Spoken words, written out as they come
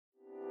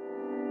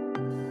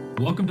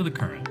Welcome to The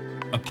Current,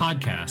 a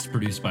podcast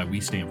produced by We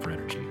Stand for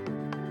Energy.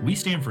 We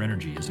Stand for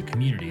Energy is a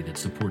community that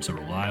supports a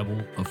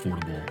reliable,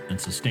 affordable, and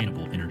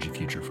sustainable energy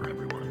future for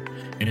everyone,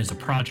 and is a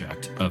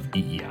project of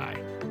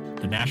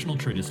EEI, the National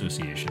Trade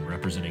Association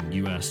representing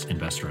U.S.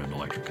 investor-owned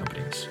electric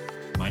companies.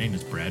 My name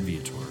is Brad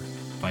Viator,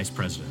 Vice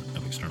President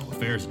of External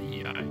Affairs at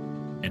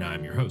EEI, and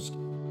I'm your host.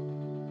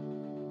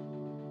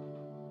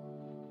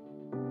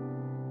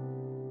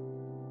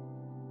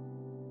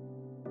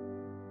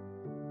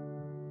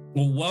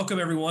 Well, welcome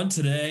everyone.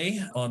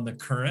 Today on The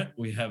Current,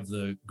 we have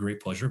the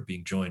great pleasure of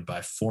being joined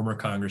by former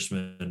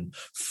congressman,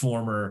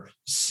 former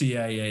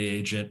CIA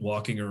agent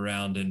walking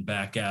around in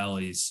back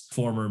alleys,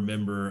 former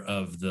member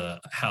of the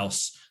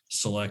House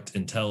Select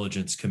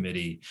Intelligence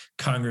Committee,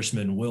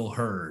 Congressman Will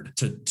Hurd,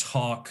 to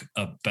talk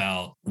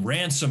about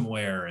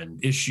ransomware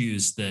and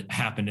issues that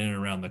happened in and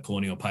around the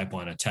Colonial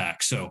Pipeline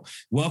attack. So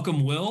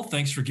welcome, Will.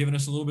 Thanks for giving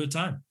us a little bit of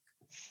time.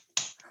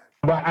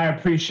 Well, I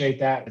appreciate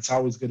that. It's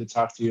always good to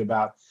talk to you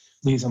about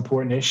these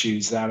important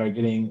issues that are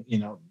getting,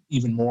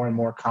 even more and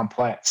more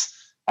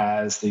complex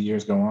as the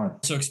years go on.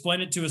 So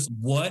explain it to us.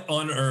 What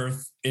on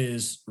earth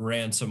is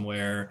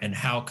ransomware and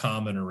how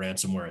common are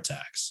ransomware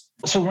attacks?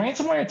 So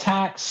ransomware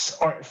attacks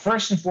are,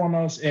 first and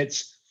foremost,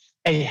 it's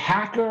a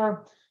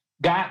hacker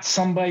got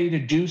somebody to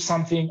do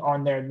something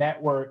on their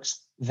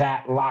networks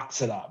that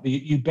locks it up.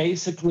 You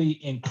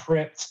basically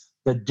encrypt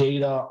the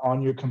data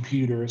on your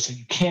computer, so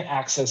you can't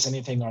access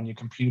anything on your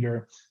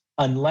computer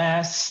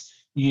unless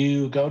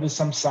you go to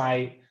some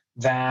site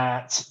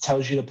that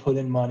tells you to put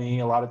in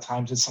money. A lot of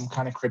times it's some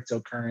kind of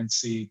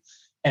cryptocurrency.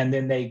 And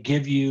then they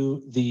give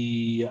you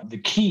the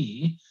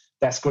key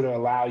that's going to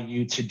allow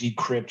you to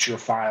decrypt your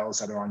files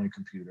that are on your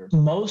computer.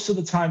 Most of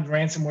the time,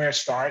 ransomware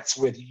starts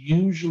with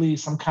usually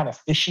some kind of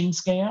phishing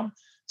scam.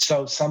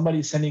 So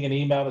somebody's sending an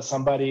email to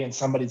somebody and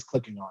somebody's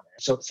clicking on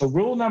it. So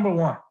rule number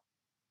one,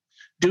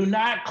 do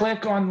not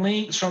click on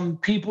links from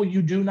people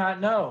you do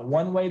not know.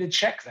 One way to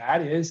check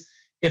that is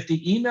if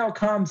the email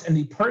comes and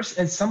the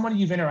person is someone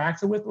you've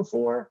interacted with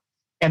before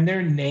and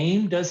their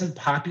name doesn't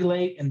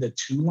populate in the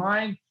to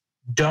line,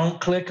 don't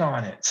click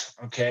on it,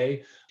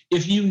 okay?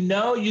 If you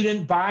know you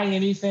didn't buy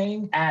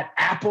anything at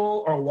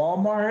Apple or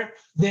Walmart,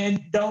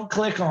 then don't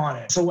click on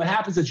it. So what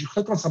happens is you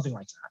click on something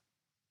like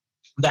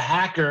that. The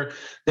hacker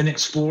then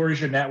explores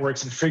your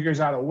networks and figures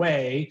out a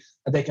way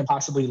that they can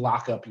possibly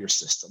lock up your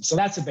system. So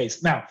that's a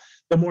basic. Now,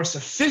 the more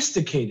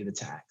sophisticated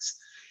attacks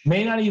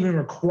may not even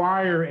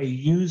require a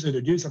user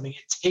to do something.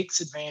 It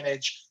takes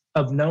advantage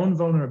of known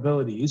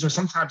vulnerabilities or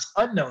sometimes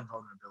unknown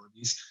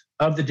vulnerabilities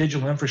of the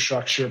digital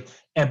infrastructure,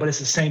 but it's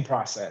the same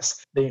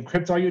process. They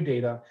encrypt all your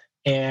data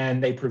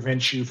and they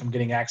prevent you from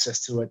getting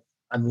access to it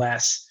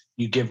unless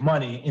you give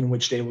money, in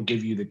which they will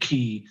give you the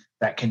key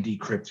that can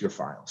decrypt your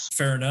files.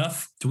 Fair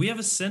enough. Do we have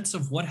a sense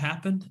of what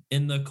happened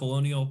in the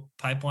Colonial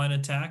Pipeline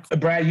attack?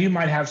 Brad, you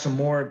might have some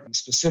more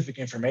specific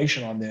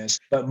information on this,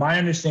 but my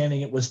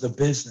understanding, it was the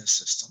business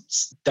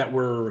systems that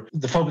were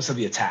the focus of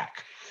the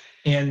attack.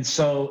 And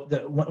so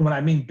when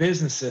I mean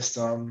business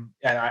system,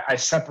 and I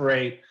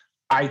separate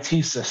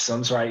IT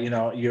systems, right?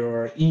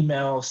 Your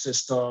email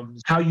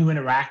systems, how you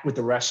interact with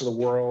the rest of the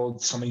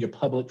world, some of your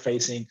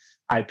public-facing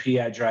IP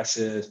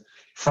addresses,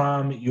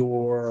 from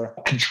your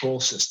control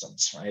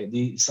systems,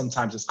 right?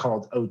 Sometimes it's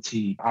called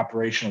OT,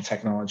 operational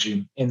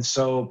technology. And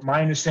so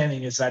my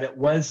understanding is that it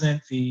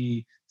wasn't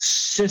the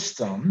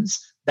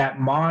systems that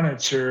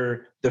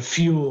monitor the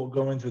fuel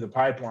going through the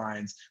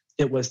pipelines.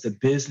 It was the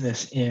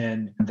business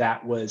end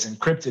that was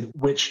encrypted,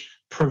 which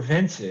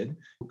prevented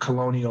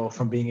Colonial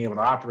from being able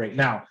to operate.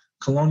 Now,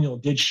 Colonial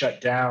did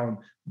shut down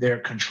their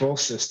control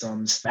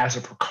systems as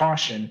a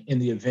precaution in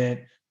the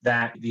event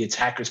that the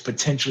attackers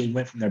potentially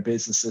went from their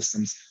business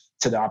systems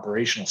to the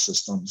operational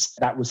systems.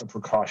 That was a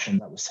precaution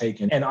that was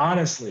taken. And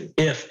honestly,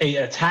 if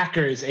an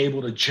attacker is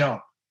able to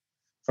jump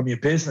from your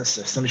business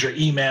systems, your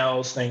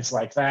emails, things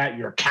like that,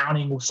 your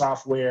accounting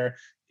software,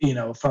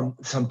 from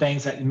some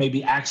things that may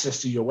be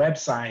access to your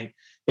website,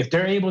 if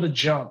they're able to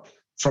jump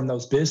from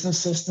those business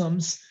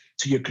systems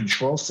to your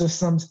control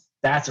systems,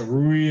 that's a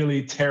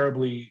really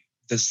terribly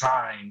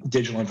designed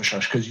digital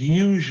infrastructure, because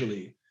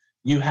usually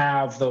you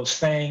have those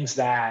things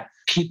that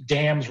keep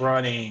dams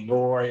running,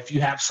 or if you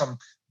have some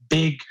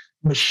big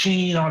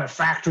machine on a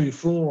factory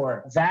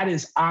floor, that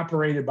is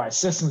operated by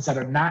systems that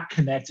are not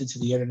connected to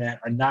the internet,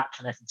 are not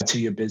connected to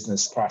your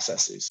business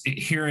processes.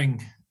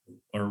 Hearing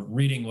or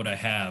reading what I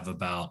have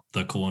about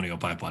the Colonial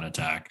Pipeline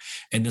attack,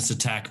 and this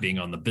attack being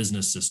on the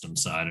business system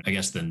side, I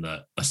guess then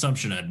the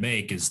assumption I'd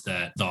make is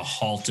that the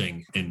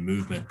halting in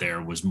movement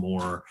there was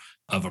more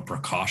of a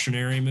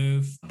precautionary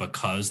move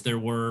because there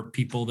were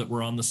people that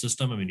were on the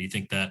system. I mean, do you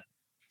think that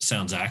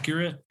sounds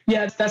accurate?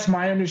 Yeah, that's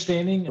my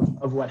understanding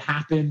of what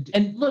happened.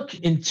 And look,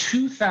 in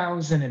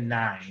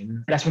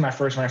 2009, that's when I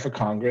first ran for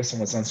Congress and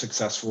was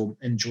unsuccessful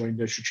and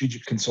joined a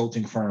strategic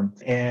consulting firm.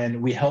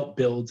 And we helped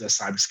build a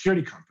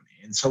cybersecurity company.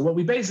 And so what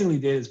we basically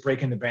did is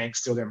break into banks,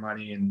 steal their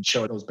money, and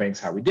show those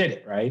banks how we did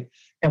it, right?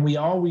 And we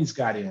always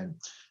got in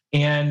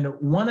And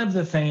one of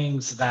the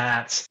things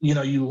that,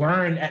 you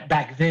learn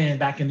back in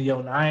the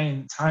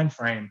 '09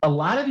 timeframe, a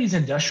lot of these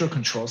industrial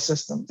control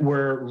systems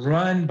were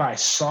run by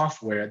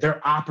software, their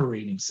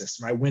operating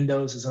system, right?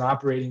 Windows is an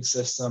operating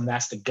system.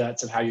 That's the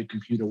guts of how your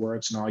computer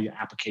works and all your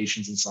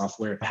applications and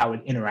software, how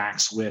it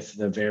interacts with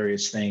the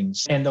various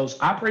things. And those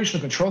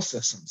operational control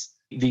systems,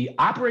 the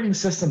operating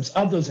systems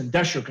of those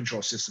industrial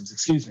control systems,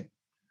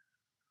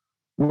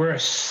 were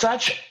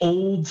such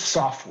old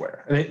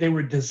software. They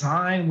were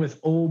designed with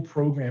old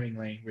programming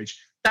language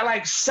that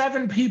like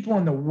 7 people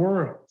in the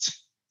world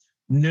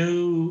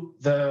knew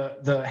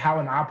how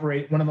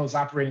one of those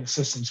operating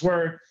systems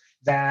worked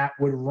that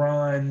would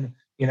run,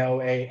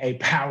 a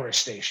power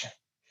station.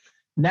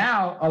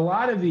 Now, a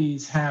lot of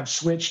these have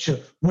switched to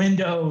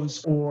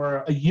Windows or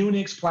a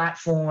Unix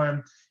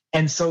platform.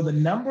 And so the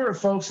number of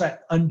folks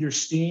that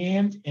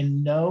understand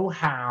and know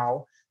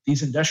how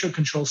these industrial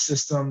control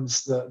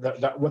systems,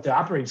 what the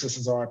operating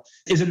systems are,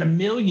 is in the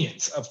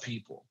millions of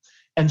people.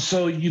 And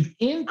so you've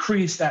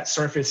increased that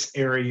surface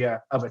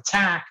area of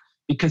attack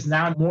because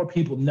now more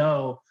people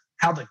know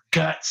how the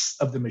guts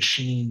of the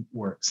machine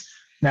works.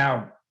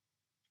 Now,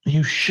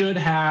 you should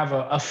have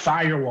a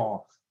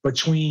firewall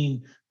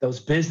between those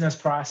business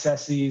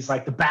processes,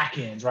 like the back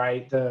ends,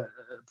 right? The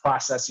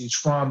processes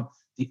from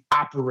the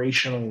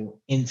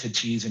operational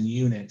entities and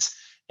units.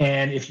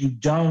 And if you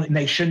don't, and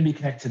they shouldn't be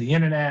connected to the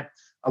internet.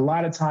 A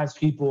lot of times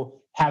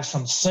people have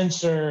some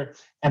sensor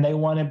and they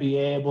want to be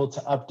able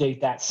to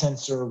update that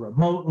sensor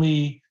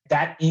remotely.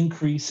 That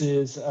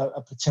increases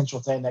a potential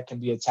thing that can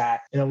be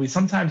attacked. We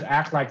sometimes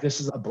act like this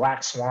is a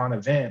black swan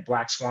event,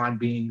 black swan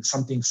being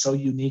something so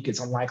unique it's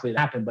unlikely to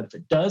happen. But if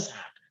it does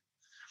happen,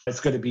 it's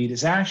going to be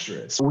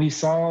disastrous. We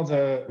saw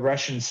the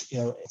Russians,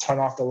 turn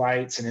off the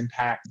lights and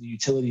impact the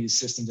utilities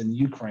systems in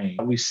Ukraine.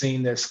 We've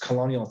seen this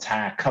Colonial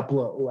attack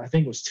I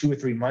think it was 2 or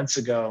 3 months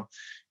ago.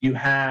 You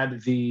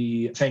had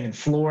the thing in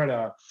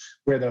Florida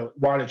where the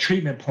water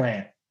treatment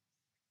plant,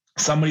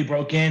 somebody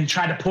broke in,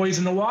 tried to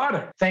poison the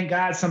water. Thank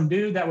God some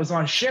dude that was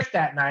on shift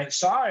that night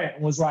saw it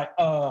and was like,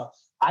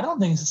 I don't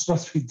think it's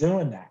supposed to be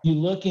doing that. You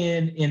look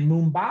in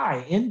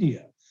Mumbai,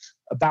 India,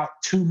 about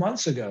 2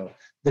 months ago,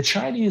 the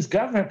Chinese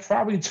government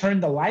probably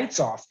turned the lights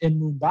off in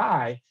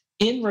Mumbai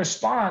in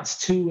response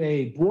to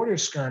a border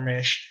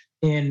skirmish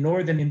in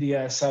northern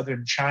India,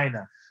 southern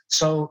China.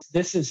 So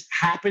this is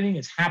happening.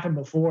 It's happened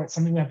before. It's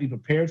something we have to be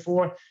prepared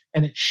for.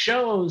 And it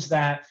shows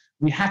that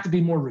we have to be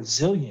more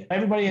resilient.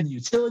 Everybody in the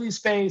utility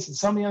space and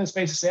some of the other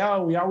spaces say,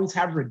 we always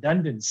have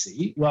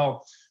redundancy.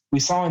 Well, we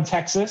saw in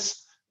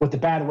Texas with the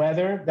bad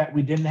weather that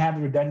we didn't have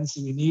the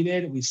redundancy we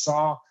needed. We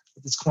saw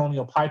with this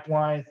Colonial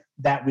Pipeline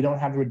that we don't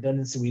have the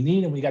redundancy we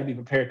need, and we got to be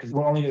prepared because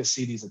we're only going to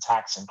see these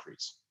attacks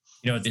increase.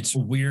 It's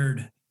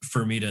weird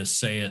for me to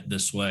say it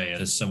this way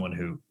as someone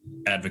who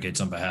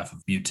advocates on behalf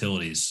of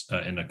utilities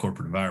in a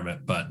corporate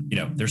environment, but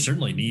there's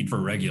certainly need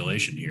for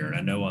regulation here. And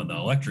I know on the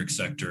electric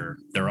sector,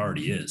 there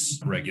already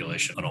is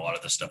regulation on a lot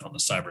of the stuff on the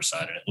cyber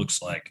side. And it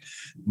looks like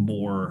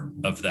more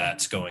of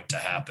that's going to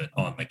happen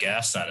on the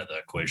gas side of the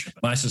equation.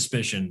 But my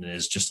suspicion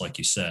is just like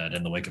you said,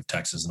 in the wake of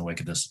Texas, in the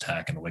wake of this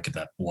attack, in the wake of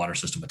that water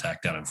system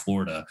attack down in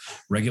Florida,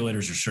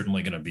 regulators are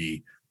certainly going to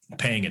be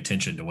paying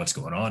attention to what's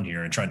going on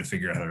here and trying to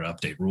figure out how to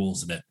update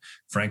rules. And it,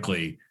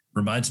 frankly,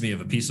 reminds me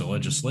of a piece of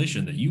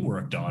legislation that you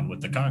worked on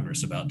with the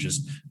Congress about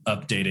just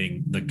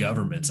updating the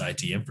government's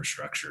IT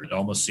infrastructure. It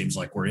almost seems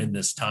like we're in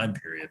this time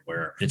period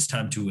where it's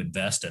time to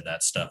invest in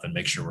that stuff and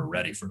make sure we're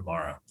ready for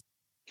tomorrow.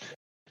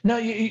 No,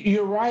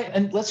 you're right.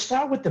 And let's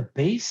start with the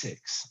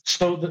basics.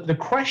 So the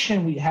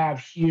question we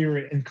have here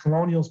in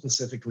Colonial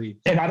specifically,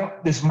 and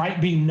this might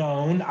be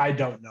known, I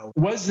don't know.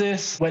 Was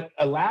this what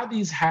allowed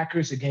these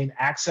hackers to gain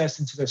access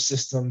into their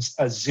systems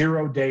a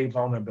 0-day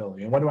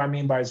vulnerability? And what do I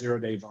mean by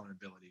 0-day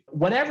vulnerability?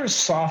 Whatever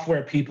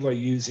software people are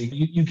using,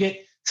 you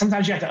get,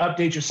 sometimes you have to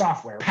update your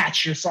software,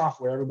 patch your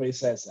software. Everybody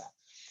says that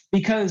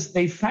because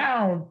they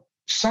found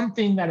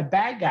something that a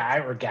bad guy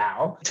or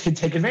gal could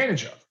take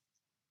advantage of.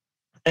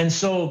 And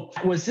so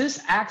was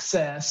this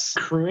access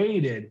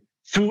created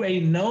through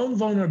a known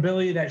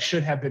vulnerability that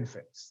should have been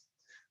fixed?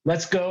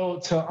 Let's go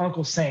to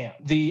Uncle Sam,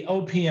 the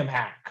OPM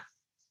hack.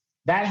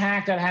 That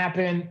hack that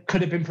happened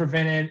could have been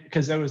prevented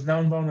because there was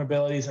known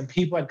vulnerabilities and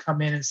people had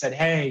come in and said,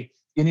 hey,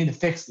 you need to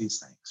fix these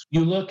things.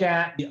 You look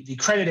at the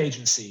credit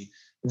agency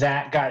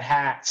that got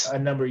hacked a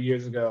number of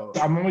years ago.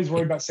 I'm always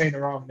worried about saying the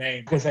wrong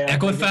name because they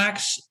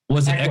Equifax?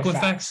 Was it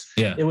Equifax?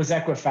 Yeah. It was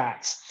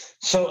Equifax.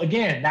 So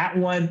again, that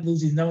one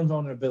loses known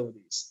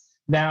vulnerabilities.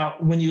 Now,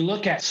 when you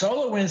look at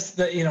SolarWinds,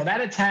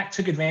 that attack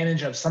took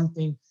advantage of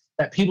something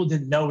that people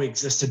didn't know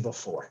existed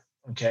before.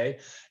 Okay.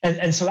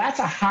 And so that's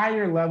a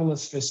higher level of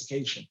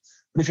sophistication.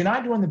 But if you're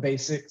not doing the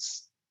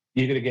basics,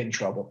 you're going to get in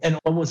trouble. And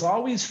what was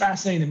always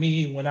fascinating to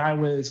me when I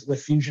was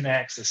with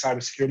FusionX, the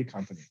cybersecurity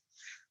company,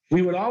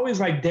 we would always,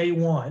 like day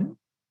one,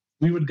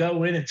 we would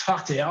go in and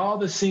talk to all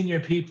the senior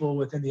people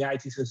within the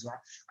IT system.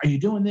 Are you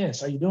doing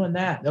this? Are you doing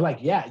that? They're like,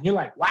 yeah. And you're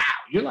like, wow.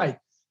 You're like,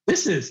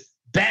 this is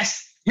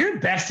best. You're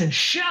best in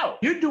show.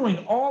 You're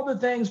doing all the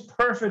things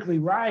perfectly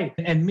right.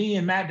 And me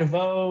and Matt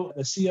DeVoe,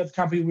 the CEO of the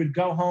company, would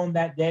go home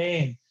that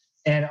day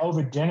and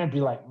over dinner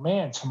be like,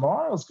 man,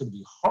 tomorrow's going to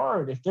be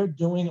hard if they're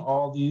doing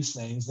all these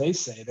things they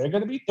say they're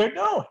doing.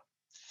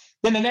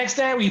 Then the next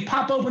day we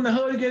pop open the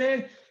hood and get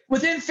in.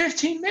 Within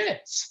 15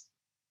 minutes,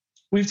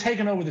 we've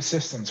taken over the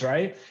systems,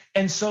 right?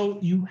 And so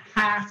you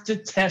have to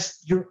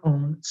test your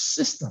own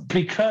system,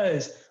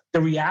 because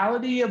the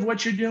reality of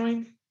what you're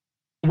doing,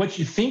 what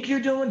you think you're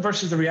doing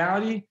versus the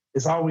reality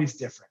is always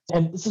different.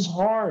 And this is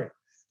hard.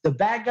 The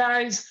bad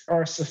guys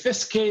are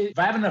sophisticated. If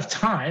I have enough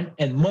time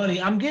and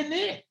money, I'm getting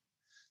in.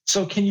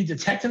 So can you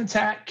detect an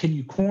attack? Can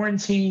you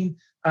quarantine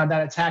that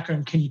attacker?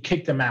 And can you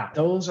kick them out?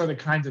 Those are the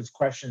kinds of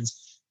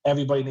questions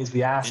everybody needs to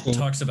be asking. It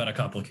talks about a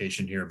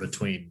complication here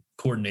between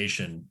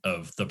coordination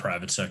of the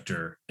private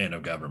sector and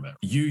of government.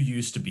 You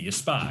used to be a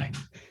spy.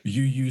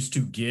 You used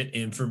to get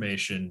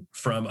information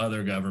from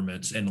other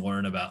governments and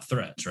learn about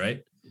threats,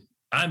 right?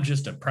 I'm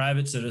just a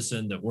private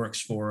citizen that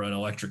works for an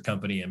electric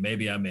company, and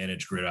maybe I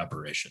manage grid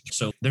operations.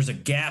 So there's a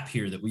gap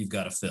here that we've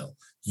got to fill.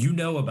 You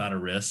know about a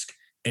risk,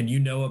 and you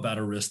know about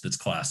a risk that's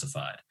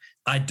classified.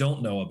 I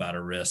don't know about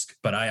a risk,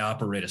 but I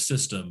operate a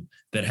system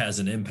that has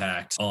an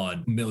impact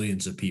on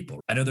millions of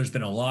people. I know there's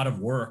been a lot of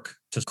work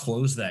to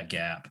close that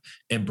gap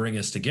and bring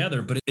us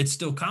together, but it's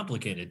still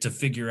complicated to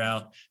figure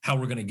out how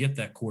we're going to get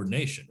that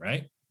coordination,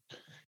 right?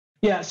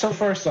 Yeah. So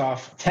first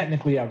off,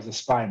 technically I was a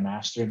spy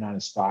master, not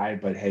a spy,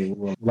 but hey,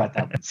 we'll let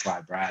that one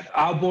slide, Brad.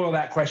 I'll boil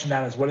that question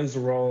down as, what is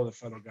the role of the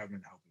federal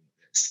government helping?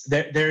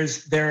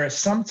 There are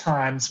some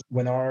times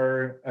when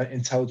our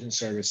intelligence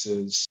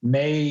services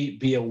may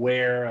be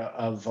aware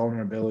of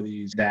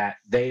vulnerabilities that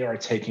they are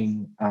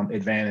taking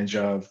advantage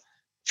of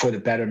for the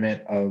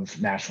betterment of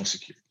national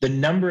security. The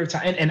number of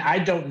times, and I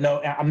don't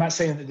know, I'm not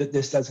saying that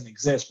this doesn't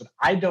exist, but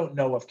I don't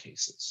know of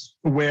cases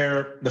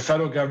where the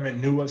federal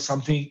government knew of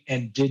something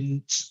and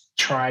didn't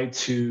try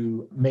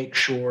to make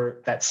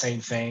sure that same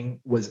thing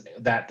was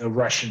that the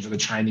Russians or the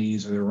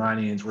Chinese or the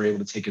Iranians were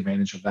able to take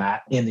advantage of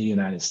that in the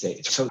United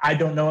States. So I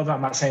don't know of,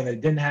 I'm not saying that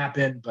it didn't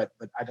happen, but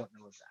I don't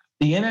know of that.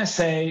 The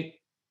NSA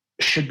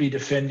should be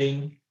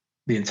defending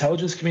the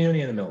intelligence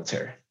community and the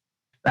military.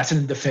 That's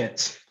in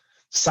defense.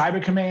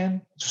 Cyber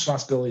Command,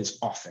 responsibility is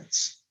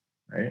offense.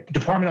 Right?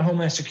 Department of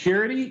Homeland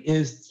Security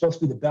is supposed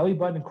to be the belly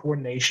button of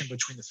coordination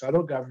between the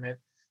federal government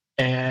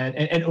and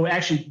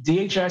actually,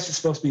 DHS is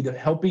supposed to be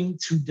helping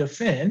to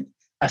defend,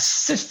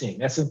 assisting,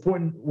 that's an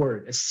important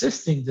word,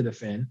 assisting to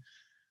defend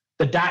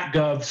the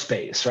 .gov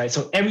space, right?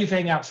 So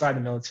everything outside the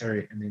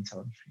military and the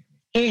intelligence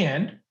community.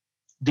 And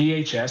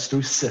DHS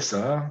through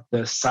CISA, the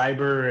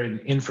Cyber and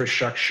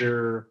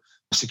Infrastructure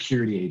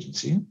Security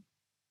Agency,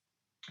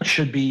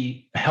 should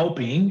be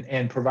helping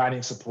and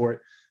providing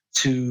support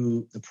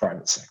to the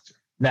private sector.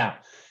 Now,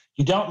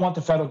 you don't want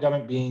the federal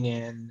government being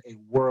in a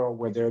world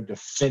where they're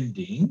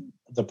defending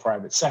the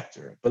private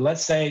sector. But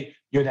let's say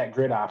you're that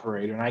grid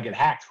operator and I get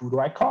hacked. Who do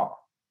I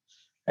call?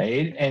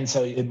 Right? And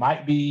so it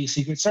might be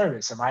Secret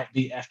Service. It might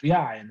be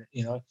FBI.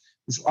 And,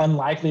 it's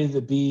unlikely to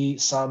be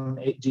some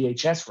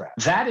DHS rep.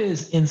 That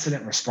is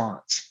incident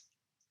response.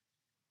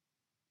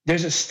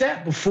 There's a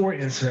step before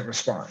incident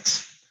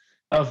response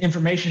of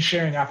information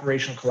sharing,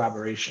 operational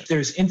collaboration.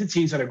 There's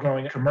entities that are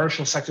growing,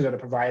 commercial sector that are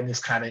providing this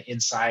kind of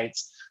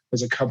insights.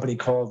 There's a company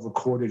called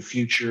Recorded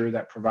Future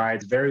that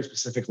provides very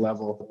specific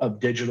level of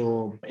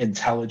digital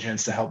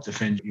intelligence to help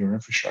defend your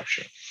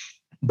infrastructure.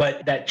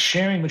 But that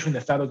sharing between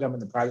the federal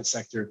government and the private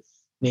sector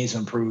needs to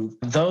improve.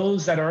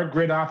 Those that are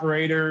grid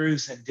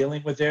operators and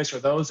dealing with this, or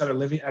those that are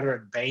living under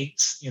in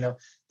banks,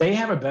 they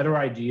have a better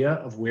idea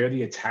of where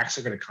the attacks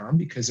are going to come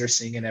because they're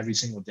seeing it every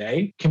single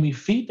day. Can we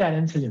feed that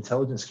into the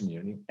intelligence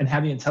community and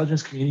have the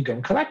intelligence community go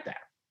and collect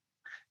that?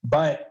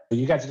 But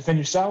you got to defend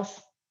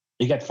yourself.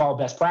 You got to follow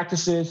best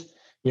practices.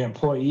 Your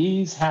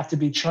employees have to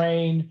be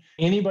trained.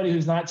 Anybody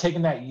who's not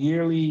taking that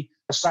yearly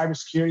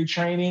cybersecurity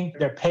training,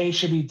 their pay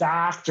should be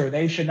docked, or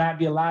they should not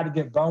be allowed to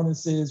get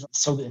bonuses.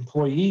 So the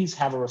employees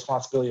have a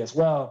responsibility as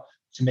well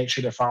to make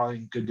sure they're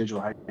following good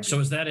digital hygiene. So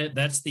is that it?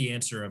 That's the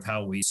answer of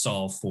how we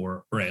solve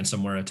for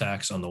ransomware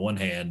attacks. On the one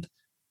hand,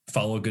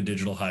 follow good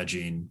digital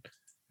hygiene,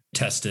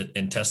 test it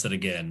and test it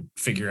again,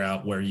 figure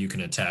out where you can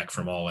attack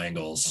from all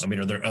angles. I mean,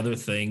 are there other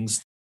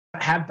things?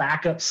 Have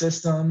backup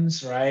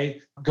systems,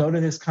 right? Go to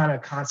this kind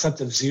of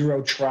concept of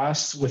zero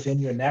trust within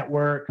your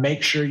network.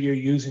 Make sure you're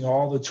using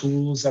all the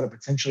tools that are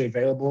potentially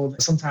available.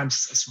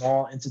 Sometimes a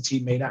small entity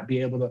may not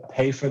be able to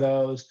pay for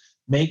those.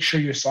 Make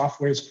sure your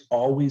software is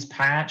always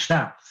patched.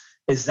 Now,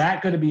 is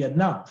that going to be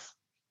enough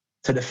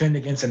to defend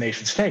against a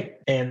nation state?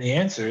 And the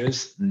answer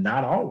is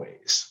not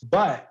always.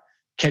 But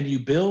can you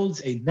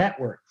build a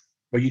network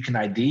where you can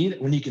ID,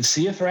 when you can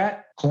see a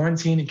threat,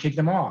 quarantine and kick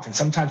them off? And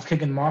sometimes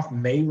kicking them off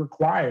may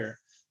require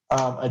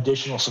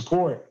additional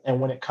support.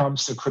 And when it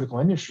comes to critical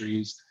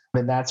industries,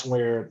 then that's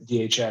where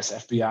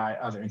DHS, FBI,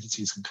 other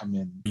entities can come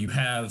in. You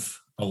have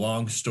a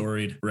long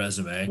storied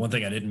resume. One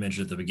thing I didn't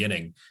mention at the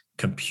beginning,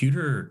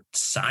 computer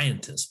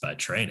scientist by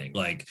training.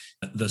 Like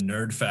the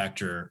nerd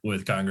factor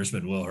with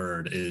Congressman Will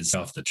Hurd is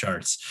off the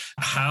charts.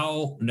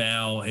 How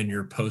now in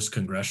your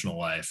post-congressional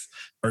life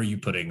are you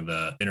putting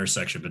the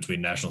intersection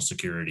between national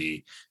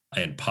security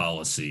and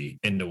policy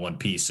into one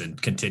piece and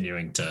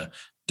continuing to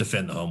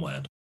defend the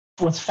homeland.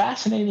 What's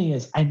fascinating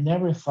is I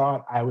never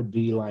thought I would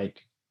be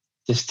like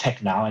this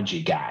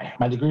technology guy.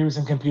 My degree was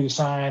in computer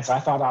science. I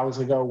thought I was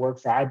going to go work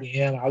for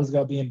IBM. I was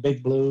going to be in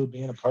Big Blue,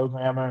 being a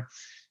programmer.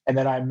 And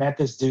then I met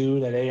this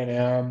dude at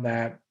A&M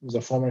that was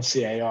a former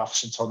CIA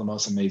officer and told the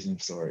most amazing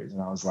stories.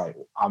 And I was like,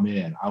 I'm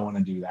in. I want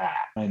to do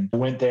that. And I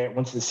went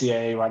to the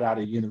CIA right out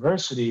of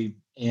university.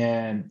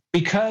 And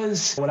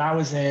because when I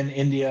was in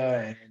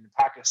India and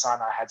Pakistan,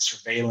 I had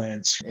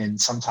surveillance, and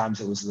sometimes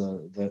it was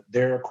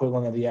their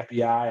equivalent of the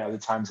FBI. Other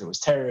times it was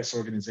terrorist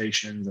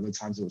organizations. Other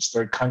times it was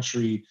third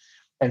country.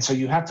 And so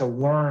you have to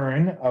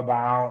learn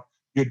about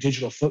your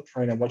digital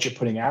footprint and what you're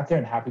putting out there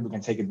and how people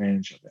can take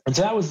advantage of it. And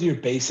so that was your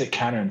basic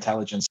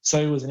counterintelligence. So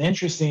it was an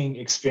interesting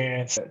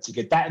experience to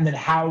get that. And then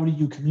how do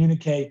you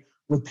communicate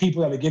with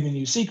people that are giving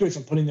you secrets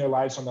and putting their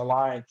lives on the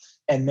line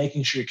and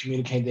making sure you're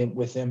communicating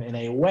with them in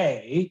a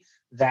way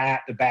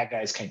that the bad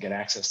guys can't get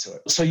access to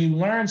it. So you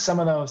learn some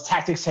of those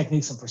tactics,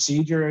 techniques, and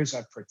procedures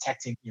of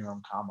protecting your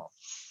own combo.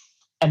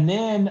 And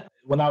then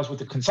when I was with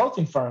the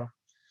consulting firm,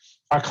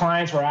 our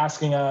clients were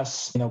asking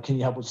us, can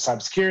you help with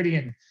cybersecurity?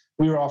 And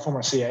we were all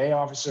former CIA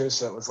officers.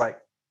 So it was like,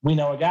 we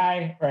know a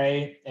guy,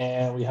 right?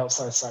 And we help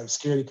start a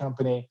cybersecurity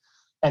company.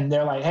 And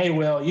they're like, hey,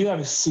 Will, you have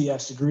a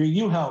CS degree.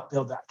 You helped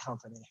build that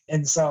company.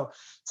 And so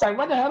it's like,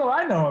 what the hell do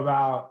I know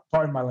about,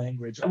 pardon my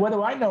language, what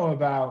do I know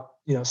about,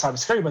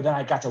 cybersecurity? But then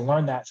I got to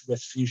learn that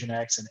with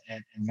FusionX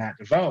and Matt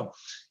DeVoe.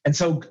 And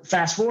so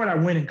fast forward, I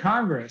went in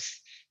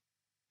Congress.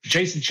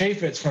 Jason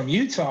Chaffetz from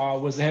Utah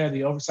was the head of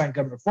the Oversight and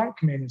Government Reform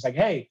Committee. He's like,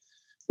 hey,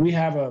 we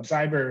have a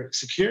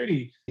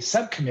cybersecurity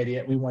subcommittee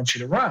that we want you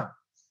to run.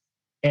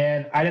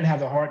 And I didn't have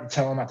the heart to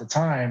tell him at the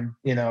time,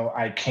 I'm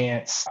not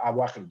going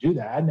to do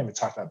that. I'd never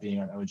talked about being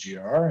on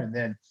OGR. And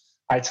then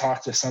I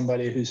talked to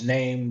somebody whose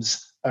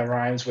names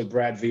rhymes with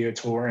Brad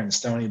Viator and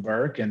Stony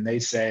Burke, and they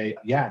say,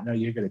 yeah, no,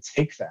 you're going to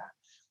take that.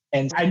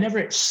 And I never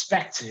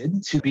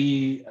expected to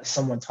be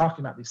someone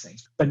talking about these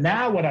things. But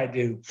now what I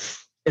do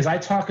is I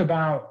talk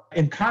about,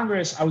 in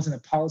Congress, I was in a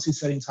policy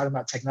setting talking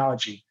about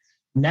technology.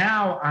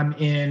 Now I'm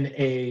in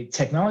a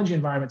technology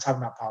environment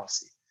talking about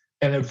policy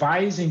and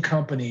advising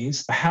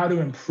companies how to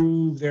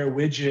improve their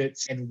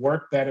widgets and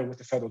work better with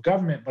the federal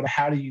government, but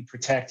how do you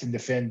protect and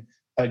defend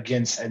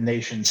against a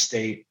nation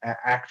state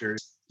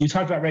actors? You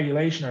talked about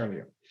regulation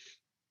earlier.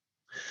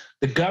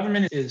 The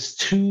government is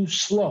too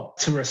slow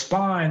to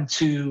respond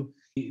to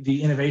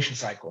the innovation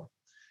cycle.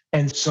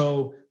 And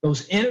so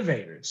those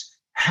innovators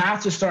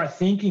have to start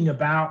thinking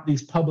about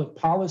these public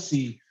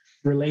policy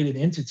related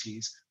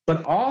entities,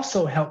 but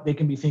also they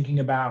can be thinking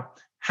about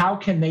how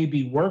can they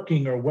be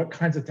working or what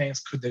kinds of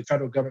things could the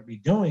federal government be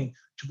doing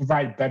to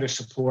provide better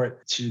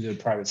support to the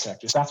private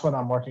sector. So that's what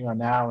I'm working on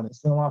now, and it's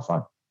been a lot of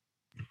fun.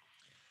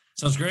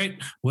 Sounds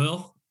great.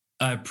 Will,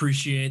 I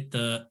appreciate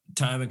the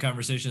time and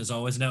conversation as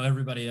always. Now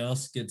everybody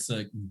else gets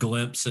a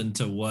glimpse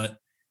into what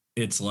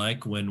it's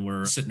like when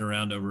we're sitting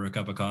around over a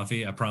cup of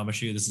coffee. I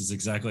promise you, this is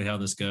exactly how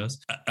this goes.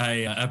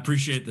 I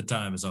appreciate the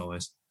time as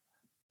always.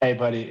 Hey,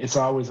 buddy, it's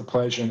always a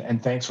pleasure.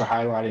 And thanks for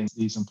highlighting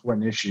these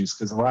important issues,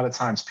 because a lot of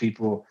times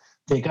people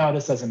think, oh,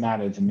 this doesn't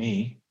matter to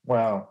me.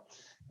 Well,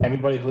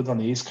 everybody who lived on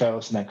the East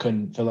Coast and that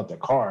couldn't fill up their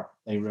car,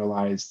 they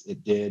realized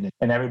it did.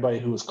 And everybody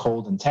who was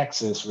cold in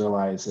Texas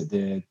realized it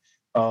did.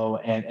 Oh,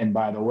 and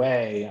by the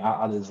way,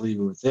 I'll just leave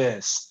it with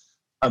this.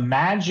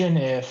 Imagine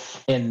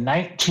if in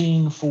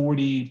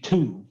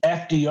 1942,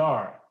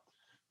 FDR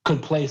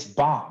could place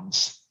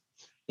bombs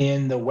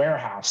in the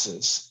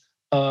warehouses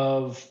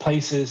of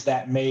places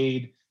that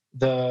made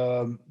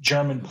the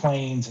German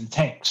planes and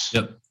tanks.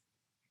 Yep.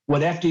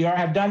 Would FDR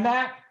have done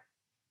that?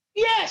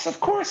 Yes, of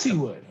course he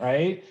would,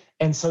 right?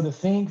 And so to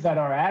think that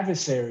our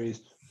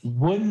adversaries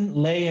wouldn't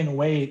lay in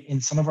wait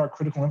in some of our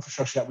critical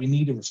infrastructure that we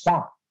need to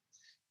respond.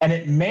 And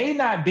it may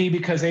not be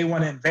because they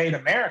want to invade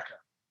America.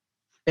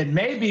 It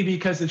may be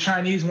because the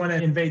Chinese want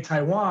to invade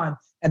Taiwan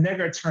and they're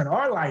going to turn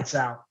our lights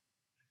out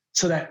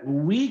so that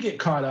we get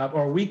caught up,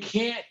 or we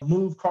can't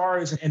move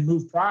cars and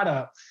move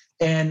product,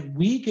 and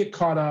we get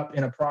caught up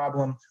in a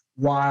problem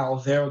while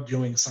they're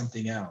doing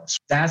something else.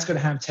 That's going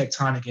to have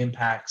tectonic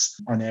impacts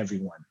on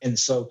everyone. And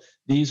so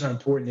these are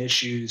important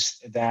issues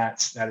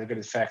that are going to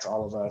affect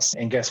all of us.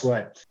 And guess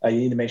what? You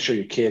need to make sure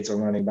your kids are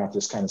learning about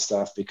this kind of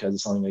stuff, because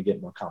it's only going to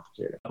get more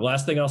complicated.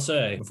 Last thing I'll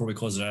say before we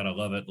close it out, I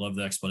love it. Love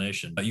the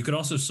explanation. You could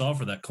also solve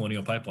for that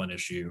Colonial Pipeline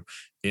issue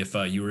if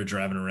you were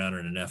driving around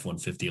in an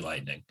F-150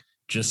 Lightning.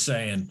 Just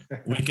saying,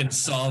 we can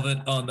solve it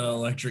on the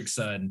electric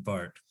side and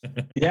part.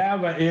 Yeah,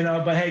 but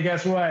hey,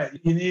 guess what?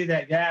 You need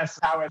that gas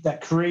power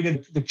that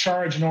created the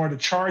charge in order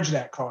to charge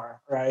that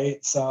car,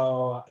 right?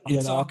 So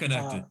it's all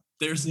connected.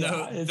 There's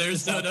no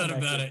doubt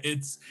about it.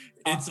 It's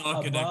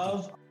all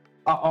connected.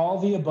 All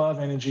the above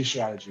energy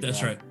strategy.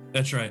 That's right.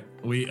 That's right.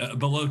 We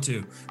below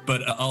too,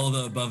 but all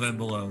the above and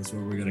below is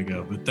where we're gonna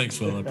go. But thanks,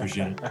 Will. I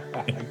appreciate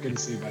it. Good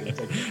to see you, buddy.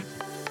 Take care.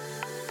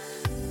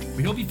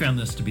 We hope you found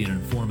this to be an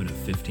informative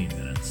 15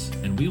 minutes,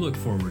 and we look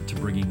forward to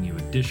bringing you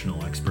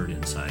additional expert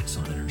insights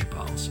on energy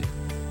policy.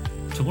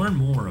 To learn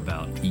more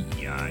about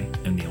EEI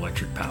and the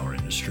electric power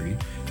industry,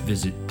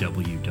 visit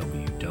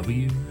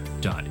www.eei.org.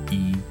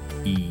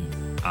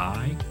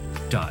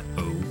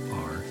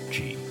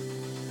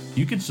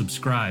 You can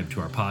subscribe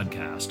to our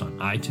podcast on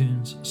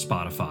iTunes,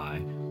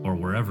 Spotify, or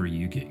wherever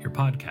you get your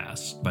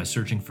podcasts by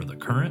searching for The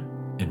Current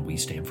and We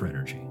Stand for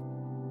Energy.